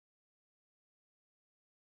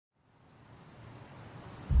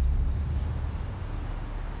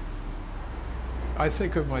I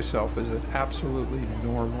think of myself as an absolutely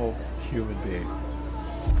normal human being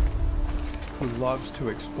who loves to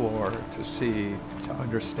explore, to see, to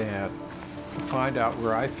understand, to find out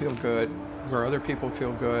where I feel good, where other people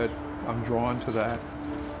feel good. I'm drawn to that.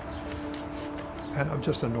 And I'm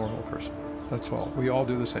just a normal person. That's all. We all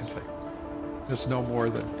do the same thing. It's no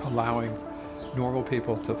more than allowing normal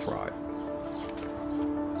people to thrive.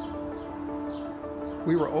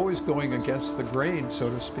 We were always going against the grain, so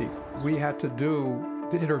to speak. We had to do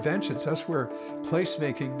the interventions. That's where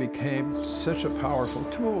placemaking became such a powerful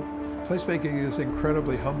tool. Placemaking is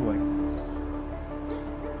incredibly humbling.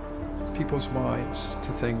 People's minds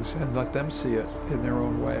to things and let them see it in their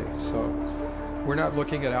own way. So we're not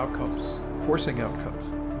looking at outcomes, forcing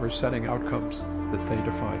outcomes. We're setting outcomes that they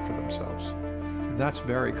define for themselves. And that's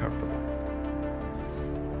very comfortable.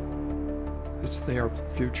 It's their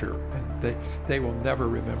future, and they will never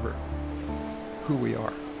remember who we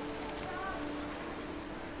are.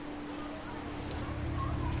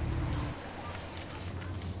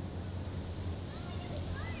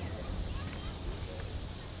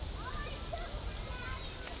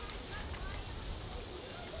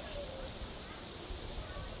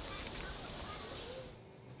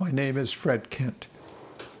 My name is Fred Kent.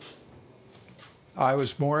 I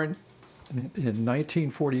was born in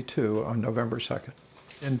 1942 on November 2nd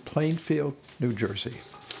in Plainfield, New Jersey.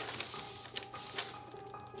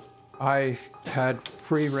 I had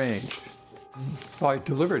free range. I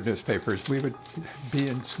delivered newspapers. We would be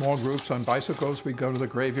in small groups on bicycles. We'd go to the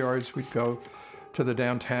graveyards. We'd go to the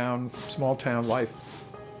downtown, small town life.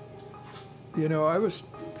 You know, I was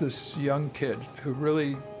this young kid who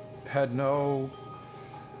really had no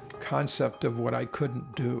concept of what I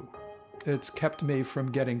couldn't do. It's kept me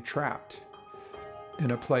from getting trapped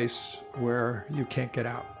in a place where you can't get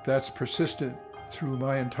out. That's persisted through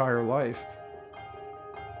my entire life.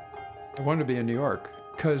 I wanted to be in New York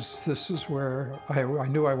because this is where I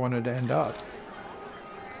knew I wanted to end up.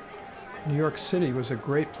 New York City was a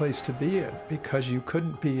great place to be in because you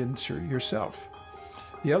couldn't be in yourself.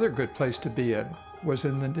 The other good place to be in was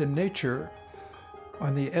in nature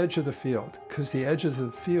on the edge of the field, because the edges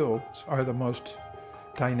of the fields are the most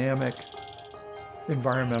dynamic,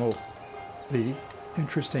 environmentally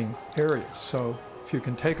interesting areas. So if you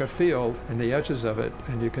can take a field and the edges of it,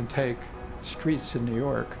 and you can take streets in New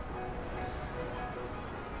York,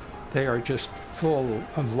 they are just full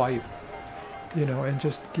of light, you know, and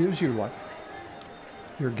just gives you life.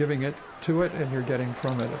 You're giving it to it and you're getting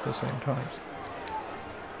from it at the same time.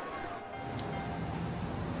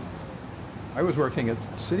 I was working at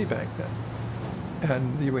Citibank then,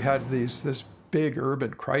 and we had this big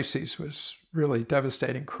urban crises. Was really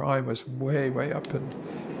devastating. Crime was way, way up, and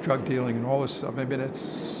drug dealing and all this stuff. I mean,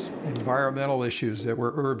 it's environmental issues that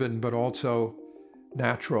were urban but also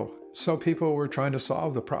natural. So people were trying to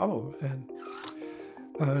solve the problem,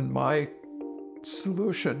 and my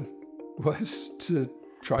solution was to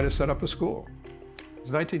try to set up a school. It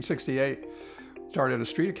was 1968. Started a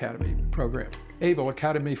street academy program. ABLE,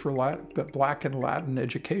 Academy for Black and Latin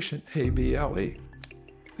Education, ABLE.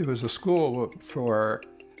 It was a school for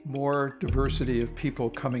more diversity of people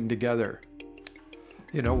coming together.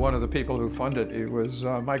 You know, one of the people who funded it was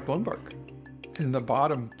Mike Bloomberg in the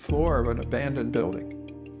bottom floor of an abandoned building.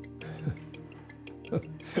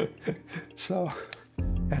 So,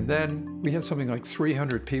 and then we had something like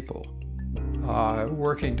 300 people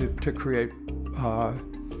working to create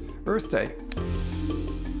Earth Day.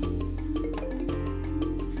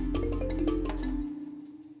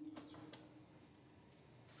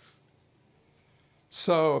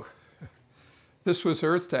 So this was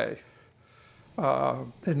Earth Day in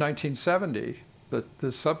 1970.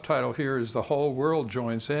 The subtitle here is "The Whole World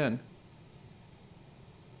Joins In."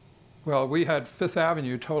 Well, we had Fifth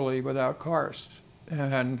Avenue totally without cars,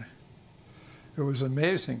 and it was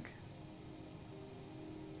amazing.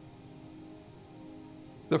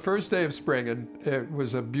 The first day of spring, and it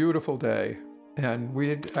was a beautiful day, and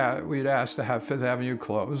we'd asked to have Fifth Avenue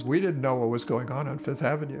closed. We didn't know what was going on Fifth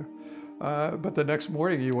Avenue. But the next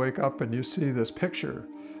morning you wake up and you see this picture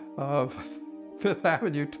of Fifth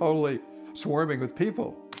Avenue totally swarming with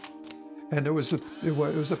people. And it was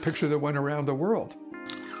a picture that went around the world.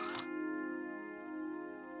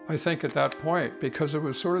 I think at that point, because it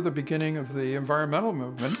was sort of the beginning of the environmental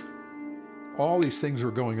movement, all these things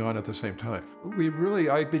were going on at the same time.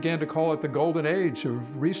 I began to call it the golden age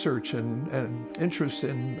of research and interest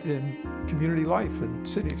in community life in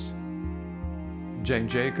cities. Jane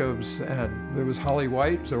Jacobs, and there was Holly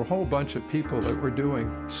White. There were a whole bunch of people that were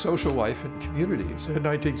doing social life in communities. In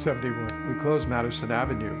 1971, we closed Madison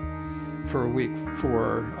Avenue for a week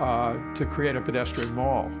to create a pedestrian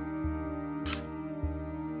mall.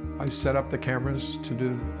 I set up the cameras to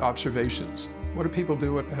do observations. What do people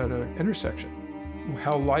do at an intersection?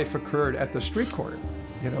 How life occurred at the street corner.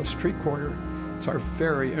 You know, street corners are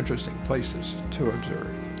very interesting places to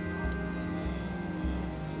observe.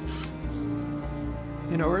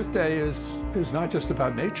 You know, Earth Day is not just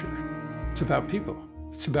about nature. It's about people.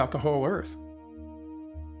 It's about the whole Earth.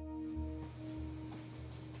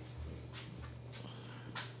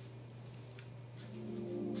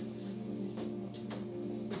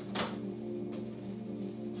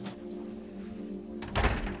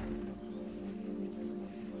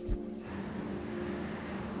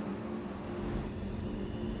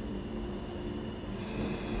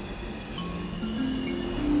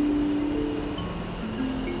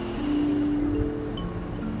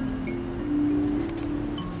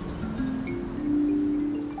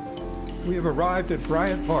 We have arrived at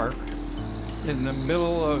Bryant Park in the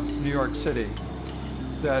middle of New York City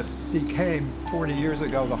that became 40 years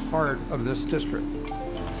ago the heart of this district.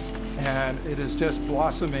 And it is just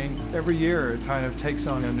blossoming every year. It kind of takes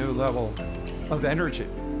on a new level of energy.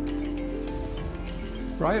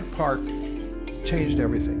 Bryant Park changed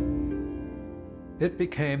everything. It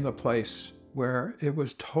became the place where it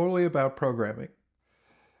was totally about programming.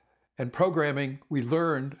 And programming, we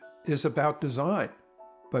learned, is about design.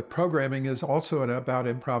 But programming is also about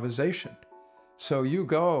improvisation. So you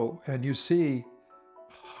go and you see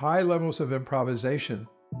high levels of improvisation.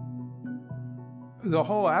 The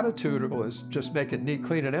whole attitude was just make it neat,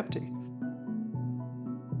 clean, and empty.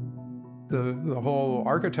 The whole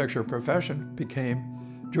architecture profession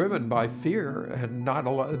became driven by fear and not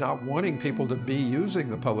wanting people to be using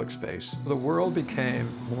the public space. The world became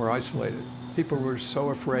more isolated. People were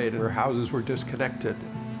so afraid their houses were disconnected.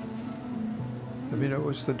 I mean, it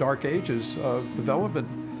was the dark ages of development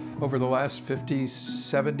over the last 50,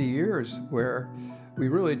 70 years where we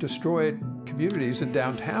really destroyed communities and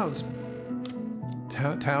downtowns.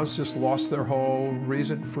 Towns just lost their whole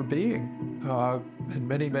reason for being in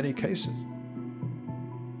many, many cases.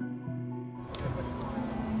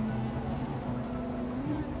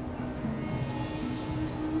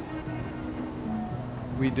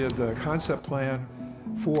 We did the concept plan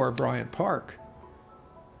for Bryant Park.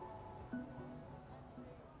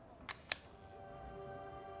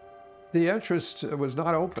 The entrance was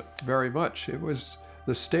not open very much.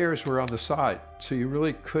 The stairs were on the side, so you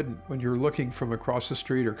really couldn't, when you're looking from across the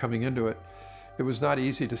street or coming into it, it was not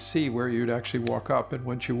easy to see where you'd actually walk up. And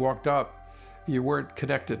once you walked up, you weren't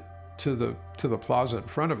connected to the plaza in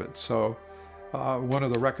front of it. So one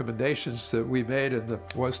of the recommendations that we made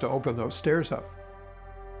was to open those stairs up.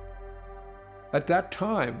 At that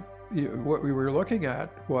time, what we were looking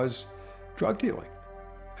at was drug dealing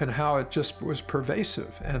and how it just was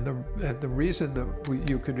pervasive. And the reason that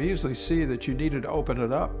you could easily see that you needed to open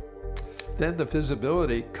it up. Then the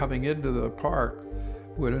visibility coming into the park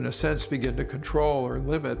would, in a sense, begin to control or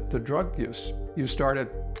limit the drug use. You started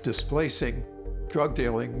displacing drug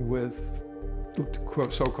dealing with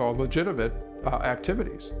so-called legitimate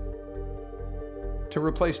activities. To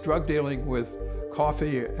replace drug dealing with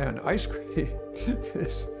coffee and ice cream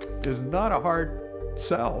is not a hard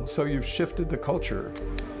sell, so you've shifted the culture.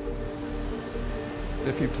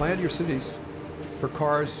 If you plan your cities for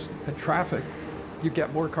cars and traffic, you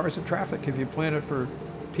get more cars and traffic. If you plan it for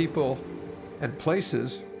people and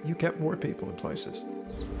places, you get more people and places.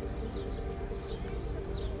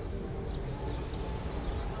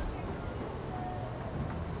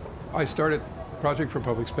 I started Project for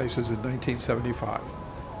Public Spaces in 1975,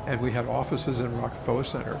 and we had offices in Rockefeller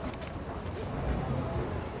Center.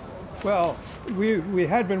 Well, we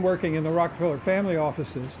had been working in the Rockefeller family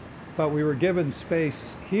offices, but we were given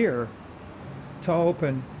space here to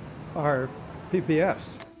open our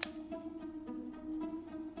PPS.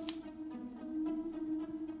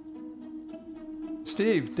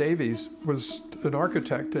 Steve Davies was an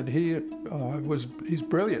architect, and he's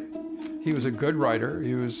brilliant. He was a good writer.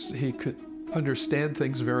 He could understand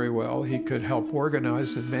things very well. He could help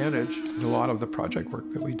organize and manage a lot of the project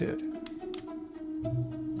work that we did.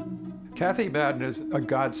 Kathy Madden is a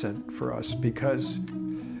godsend for us because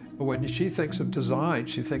when she thinks of design,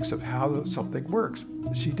 she thinks of how something works.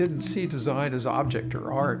 She didn't see design as object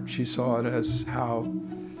or art. She saw it as how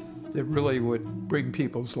it really would bring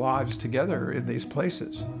people's lives together in these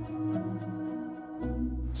places.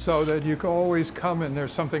 So that you can always come and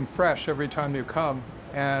there's something fresh every time you come.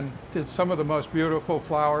 And it's some of the most beautiful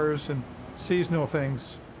flowers and seasonal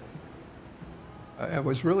things. It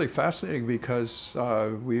was really fascinating because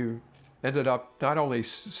we ended up not only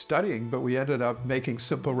studying, but we ended up making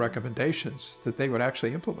simple recommendations that they would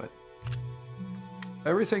actually implement.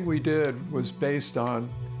 Everything we did was based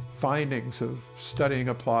on findings of studying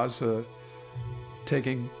a plaza,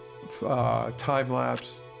 taking time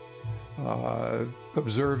lapse,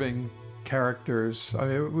 observing characters. I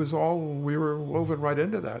mean, it was all, we were woven right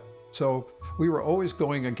into that. So we were always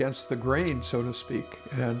going against the grain, so to speak.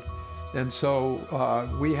 And so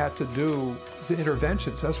we had to do the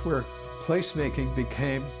interventions. That's where placemaking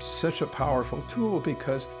became such a powerful tool,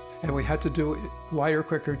 because, and we had to do lighter,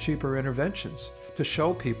 quicker, cheaper interventions to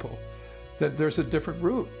show people that there's a different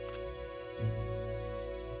route.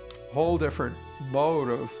 Whole different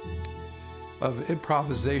mode of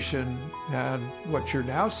improvisation. And what you're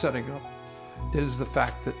now setting up is the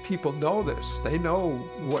fact that people know this. They know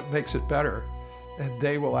what makes it better, and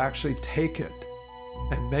they will actually take it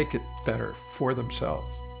and make it better for themselves.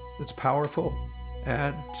 It's powerful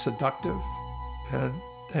and seductive and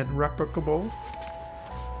replicable.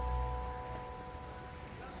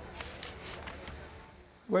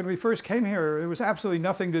 When we first came here, there was absolutely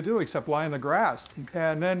nothing to do except lie in the grass.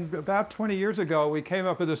 And then about 20 years ago, we came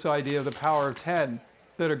up with this idea of the power of 10,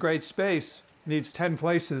 that a great space needs 10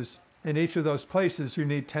 places. In each of those places, you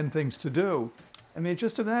need 10 things to do. I mean,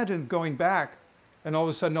 just imagine going back and all of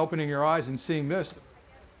a sudden opening your eyes and seeing this.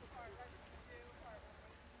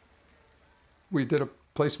 We did a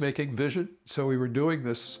placemaking vision. So we were doing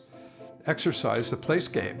this exercise, the place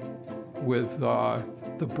game, with the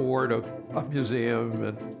board of a museum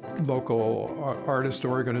and local artist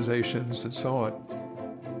organizations and so on.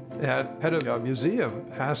 And head of a museum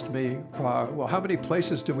asked me, well, how many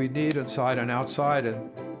places do we need inside and outside?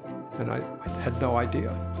 And I had no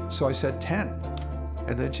idea. So I said 10.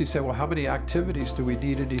 And then she said, well, how many activities do we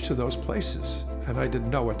need in each of those places? And I didn't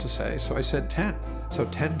know what to say, so I said 10. So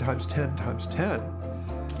 10 times 10 times 10.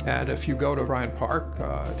 And if you go to Bryant Park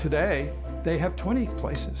today, they have 20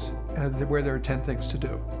 places where there are 10 things to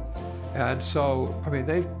do. And so, I mean,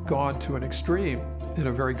 they've gone to an extreme in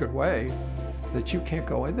a very good way that you can't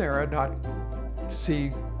go in there and not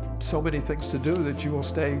see so many things to do that you will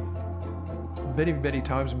stay many, many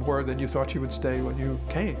times more than you thought you would stay when you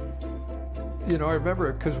came. You know, I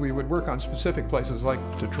remember because we would work on specific places like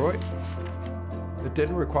Detroit. It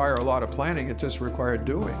didn't require a lot of planning, it just required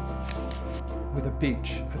doing. With a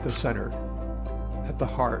beach at the center, at the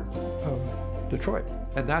heart of Detroit.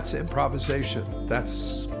 And that's improvisation,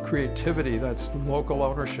 that's creativity, that's local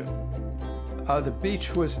ownership. The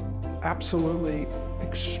beach was absolutely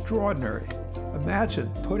extraordinary. Imagine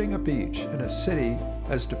putting a beach in a city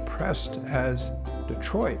as depressed as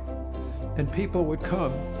Detroit, and people would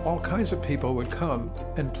come, all kinds of people would come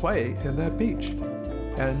and play in that beach,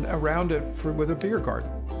 and around it with a beer garden.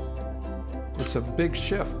 It's a big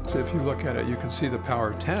shift. If you look at it, you can see the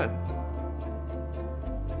power of 10.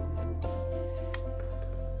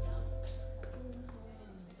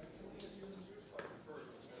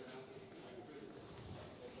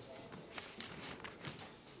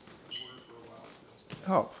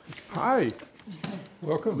 Oh, hi.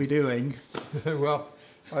 Welcome. What are we doing? Well,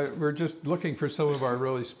 we're just looking for some of our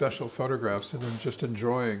really special photographs and then just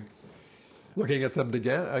enjoying looking at them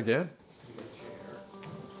again.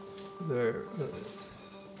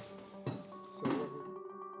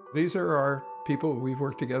 These are our people. We've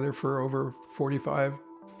worked together for over 45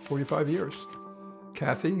 years.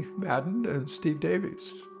 Kathy Madden and Steve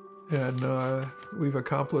Davies. And we've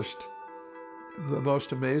accomplished the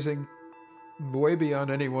most amazing, way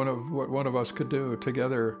beyond any one of what one of us could do.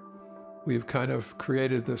 Together, we've kind of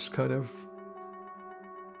created this kind of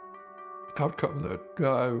outcome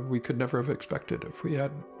that we could never have expected if we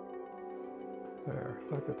hadn't. There,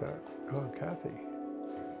 look at that. Oh, Kathy.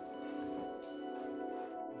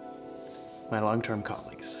 My long-term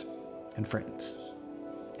colleagues and friends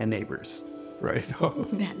and neighbors. Right.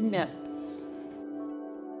 No.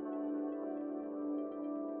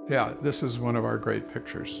 Yeah, this is one of our great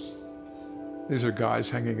pictures. These are guys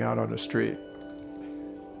hanging out on the street.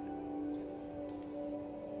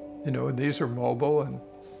 You know, and these are mobile, and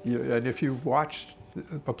if you watch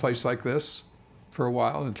a place like this for a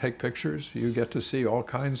while and take pictures, you get to see all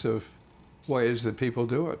kinds of ways that people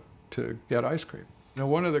do it to get ice cream. Now,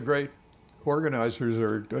 one of the great organizers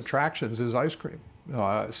or attractions is ice cream.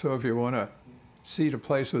 So if you want to seed a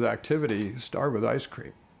place with activity, start with ice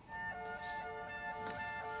cream.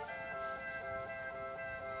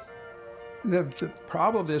 The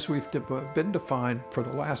problem is we've been defined for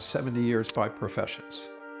the last 70 years by professions.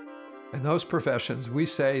 And those professions, we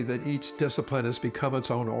say that each discipline has become its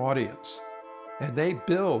own audience. And they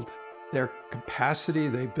build their capacity,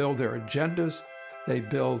 they build their agendas, they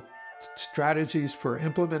build strategies for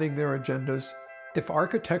implementing their agendas. If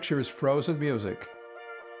architecture is frozen music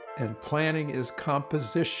and planning is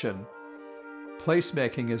composition,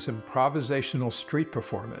 Placemaking is improvisational street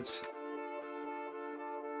performance.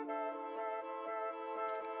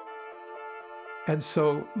 And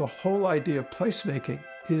so the whole idea of placemaking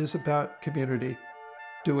is about community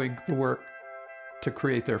doing the work to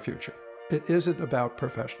create their future. It isn't about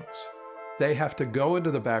professionals. They have to go into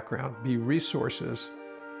the background, be resources,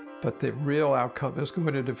 but the real outcome is going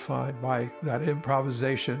to be defined by that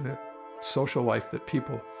improvisation and social life that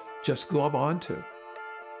people just glom onto.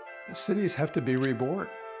 The cities have to be reborn,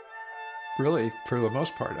 really, for the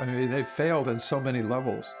most part. I mean, they've failed in so many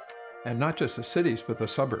levels, and not just the cities, but the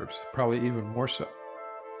suburbs, probably even more so.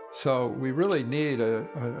 So we really need a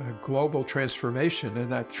global transformation,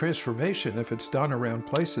 and that transformation, if it's done around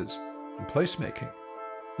places and placemaking,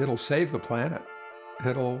 it'll save the planet.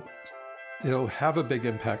 It'll have a big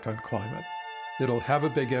impact on climate. It'll have a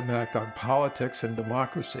big impact on politics and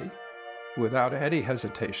democracy without any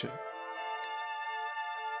hesitation.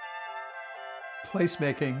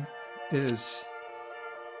 Placemaking is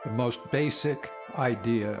the most basic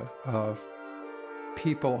idea of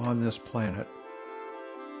people on this planet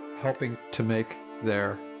helping to make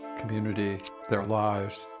their community, their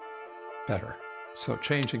lives better. So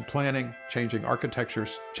changing planning, changing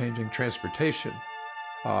architectures, changing transportation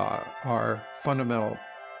are fundamental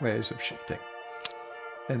ways of shifting.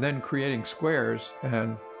 And then creating squares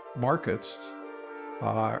and markets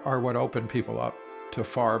are what open people up to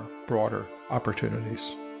far broader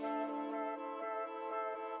opportunities.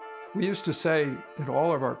 We used to say in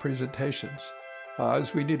all of our presentations,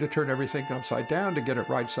 is we need to turn everything upside down to get it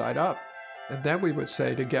right side up. And then we would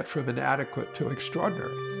say to get from inadequate to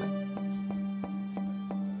extraordinary.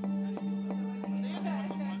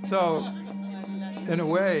 So, in a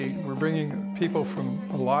way, we're bringing people from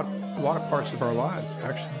a lot of parts of our lives,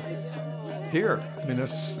 actually, here. I mean,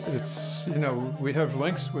 it's you know, we have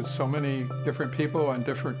links with so many different people on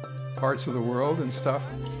different parts of the world and stuff.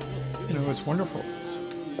 You know, it's wonderful.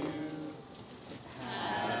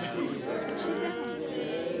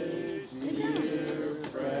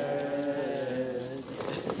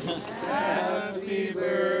 Happy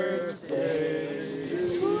birthday to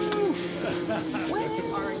you.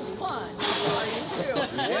 Are you fun? Are you too?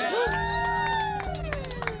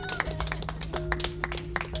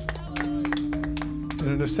 And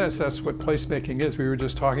in a sense, that's what placemaking is. We were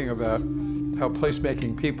just talking about how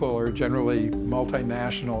placemaking people are generally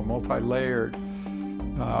multinational, multi-layered.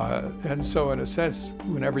 And so in a sense,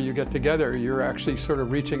 whenever you get together, you're actually sort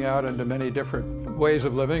of reaching out into many different ways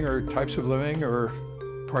of living or types of living or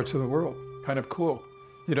parts of the world. Kind of cool.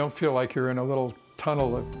 You don't feel like you're in a little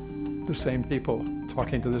tunnel of the same people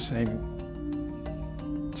talking to the same.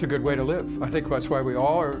 It's a good way to live. I think that's why we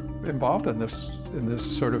all are involved in this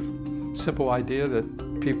sort of simple idea that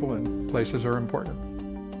people and places are important.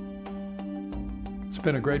 It's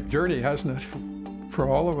been a great journey, hasn't it, for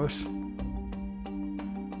all of us?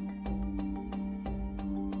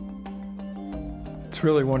 It's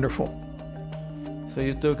really wonderful. So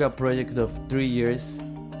you took a project of 3 years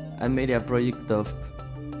and made a project of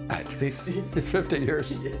 50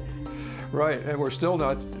 years. Right, and we're still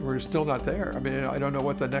not there. I mean, I don't know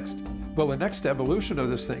what the next evolution of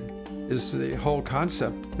this thing is, the whole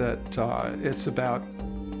concept that it's about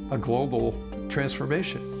a global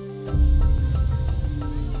transformation.